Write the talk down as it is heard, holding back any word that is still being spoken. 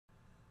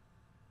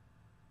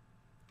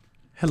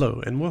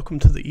Hello and welcome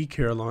to the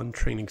eCarillon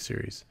training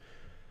series.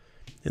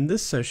 In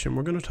this session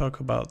we're going to talk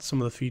about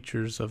some of the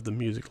features of the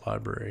music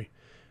library.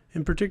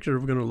 In particular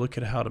we're going to look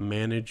at how to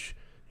manage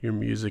your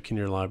music in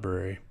your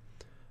library.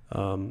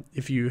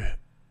 If you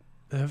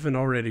haven't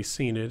already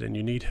seen it and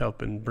you need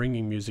help in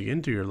bringing music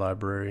into your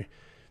library,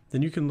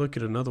 then you can look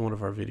at another one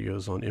of our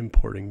videos on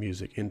importing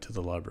music into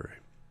the library.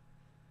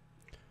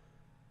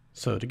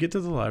 So to get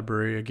to the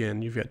library,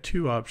 again, you've got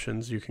two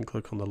options. You can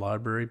click on the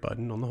library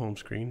button on the home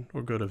screen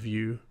or go to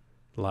View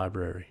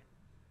Library.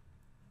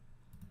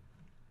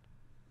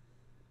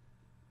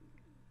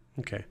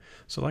 Okay,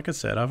 so like I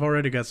said, I've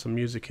already got some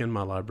music in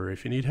my library.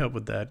 If you need help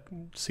with that,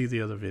 see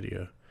the other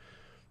video.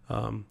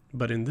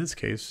 But in this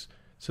case,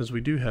 since we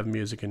do have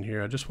music in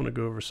here, I just want to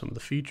go over some of the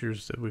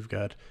features that we've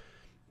got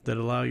that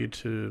allow you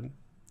to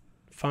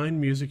find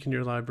music in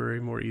your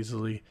library more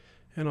easily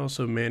and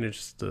also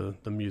manage the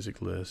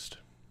music list.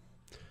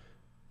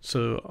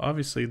 So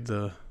obviously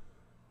the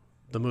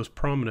most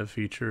prominent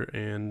feature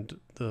and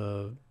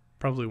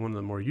probably one of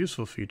the more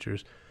useful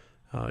features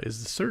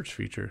is the search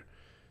feature.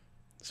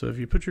 So if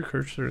you put your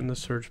cursor in the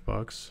search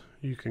box,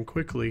 you can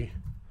quickly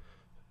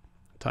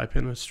type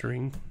in a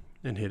string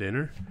and hit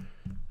enter,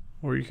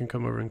 or you can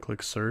come over and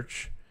click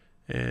search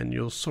and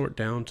you'll sort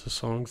down to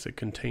songs that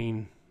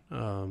contain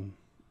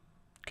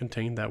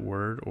that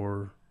word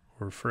or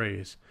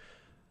phrase.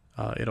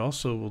 It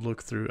also will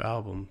look through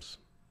albums.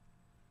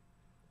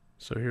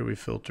 So here we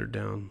filtered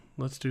down.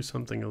 Let's do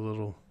something a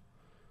little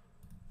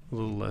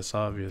less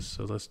obvious.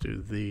 So let's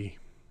do the,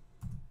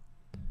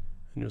 and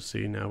you'll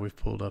see now we've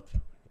pulled up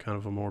kind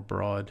of a more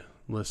broad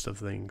list of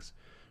things,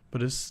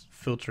 but it's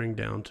filtering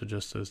down to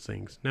just those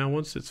things. Now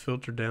once it's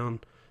filtered down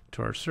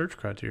to our search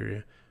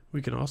criteria,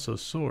 we can also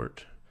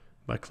sort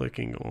by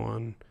clicking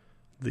on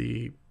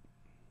the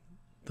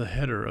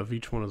header of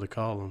each one of the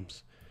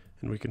columns,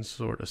 and we can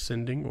sort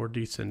ascending or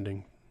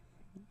descending,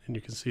 and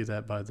you can see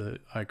that by the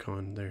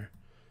icon there.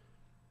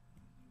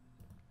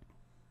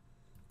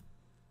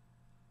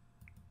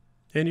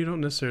 And you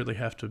don't necessarily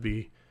have to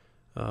be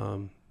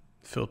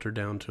filtered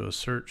down to a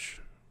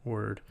search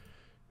word.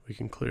 We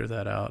can clear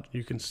that out.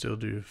 You can still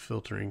do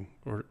sorting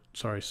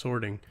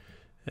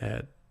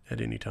at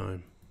any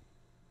time.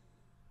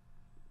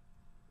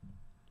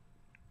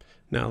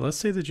 Now let's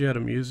say that you had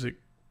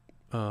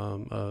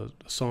a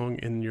song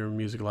in your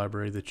music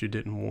library that you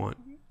didn't want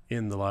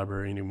in the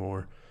library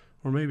anymore,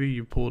 or maybe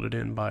you pulled it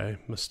in by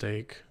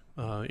mistake,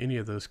 any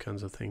of those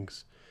kinds of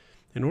things.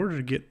 In order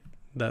to get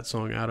that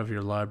song out of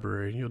your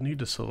library, you'll need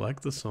to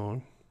select the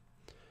song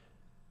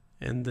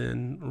and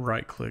then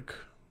right click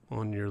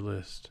on your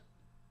list.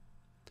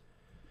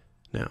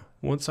 Now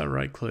once I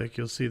right click,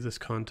 you'll see this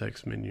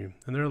context menu,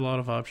 and there are a lot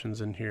of options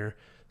in here.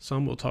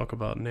 Some we'll talk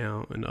about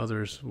now and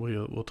others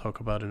we'll talk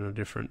about in a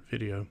different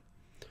video.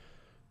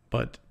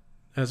 But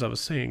as I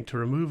was saying, to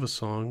remove a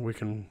song, we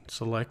can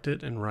select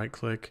it and right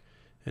click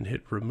and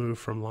hit remove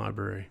from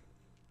library,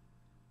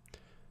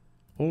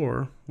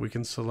 or we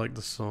can select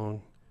the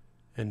song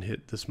and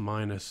hit this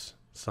minus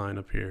sign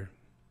up here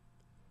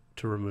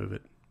to remove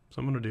it. So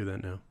I'm going to do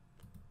that now.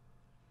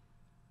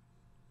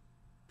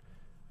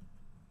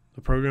 The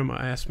program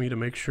asked me to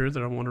make sure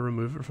that I want to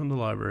remove it from the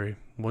library.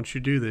 Once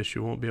you do this,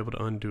 you won't be able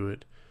to undo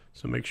it.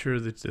 So make sure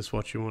that this is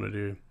what you want to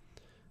do.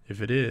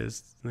 If it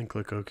is, then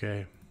click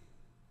OK.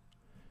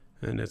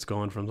 And it's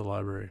gone from the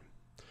library.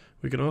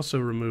 We can also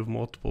remove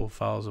multiple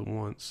files at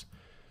once.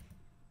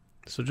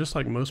 So just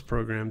like most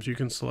programs, you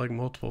can select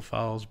multiple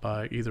files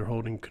by either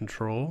holding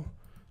Control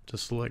to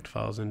select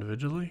files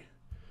individually,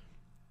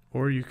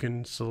 or you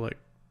can select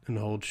and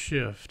hold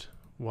Shift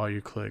while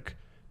you click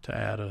to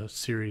add a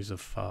series of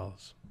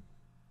files.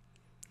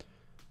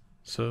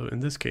 So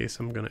in this case,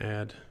 I'm going to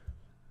add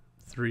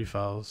 3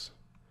 files,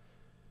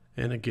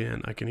 and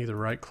again I can either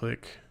right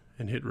click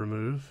and hit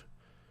remove,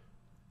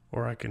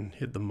 or I can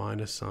hit the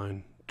minus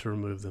sign to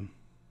remove them.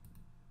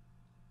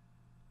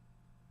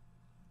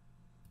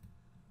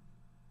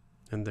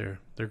 And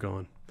they're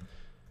gone.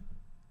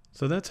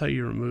 So that's how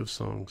you remove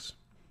songs.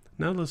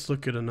 Now let's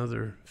look at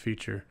another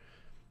feature.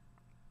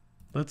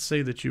 Let's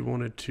say that you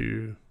wanted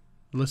to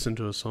listen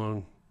to a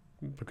song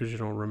because you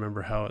don't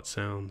remember how it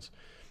sounds.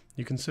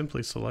 You can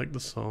simply select the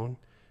song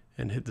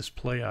and hit this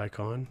play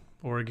icon,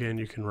 or again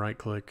you can right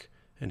click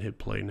and hit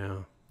play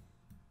now.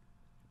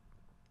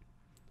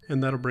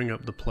 And that'll bring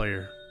up the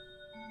player.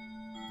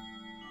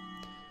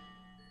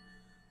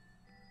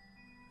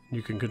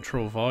 You can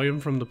control volume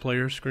from the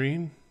player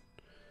screen.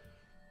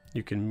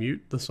 You can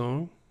mute the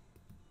song.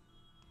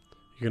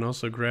 You can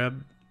also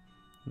grab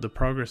the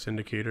progress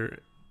indicator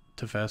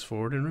to fast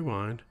forward and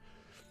rewind.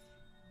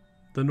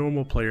 The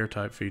normal player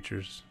type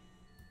features.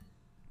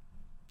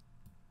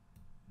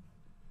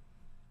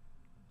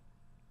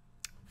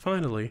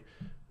 Finally,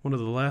 one of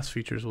the last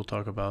features we'll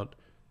talk about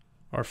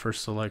are for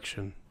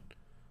selection.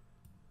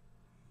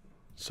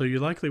 So you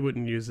likely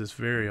wouldn't use this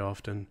very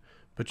often,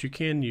 but you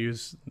can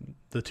use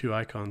the 2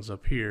 icons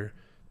up here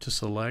to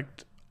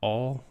select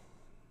all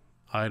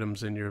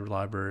items in your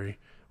library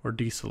or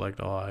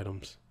deselect all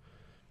items.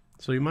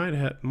 So you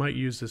might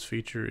use this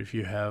feature if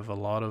you have a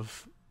lot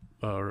of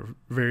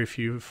very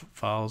few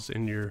files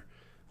in your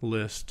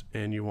list,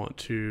 and you want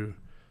to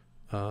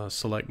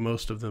select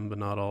most of them but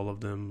not all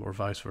of them, or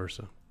vice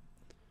versa.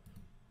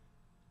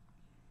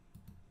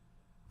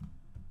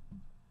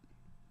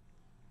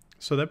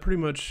 So that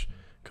pretty much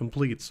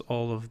completes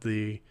all of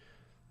the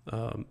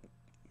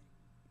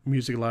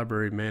music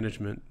library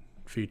management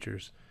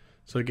features.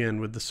 So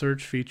again, with the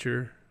search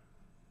feature,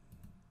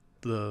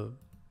 the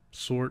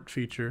sort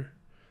feature,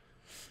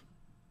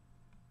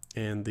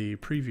 and the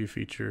preview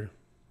feature,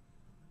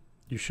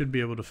 you should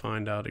be able to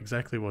find out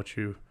exactly what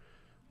you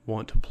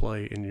want to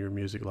play in your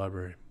music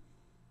library.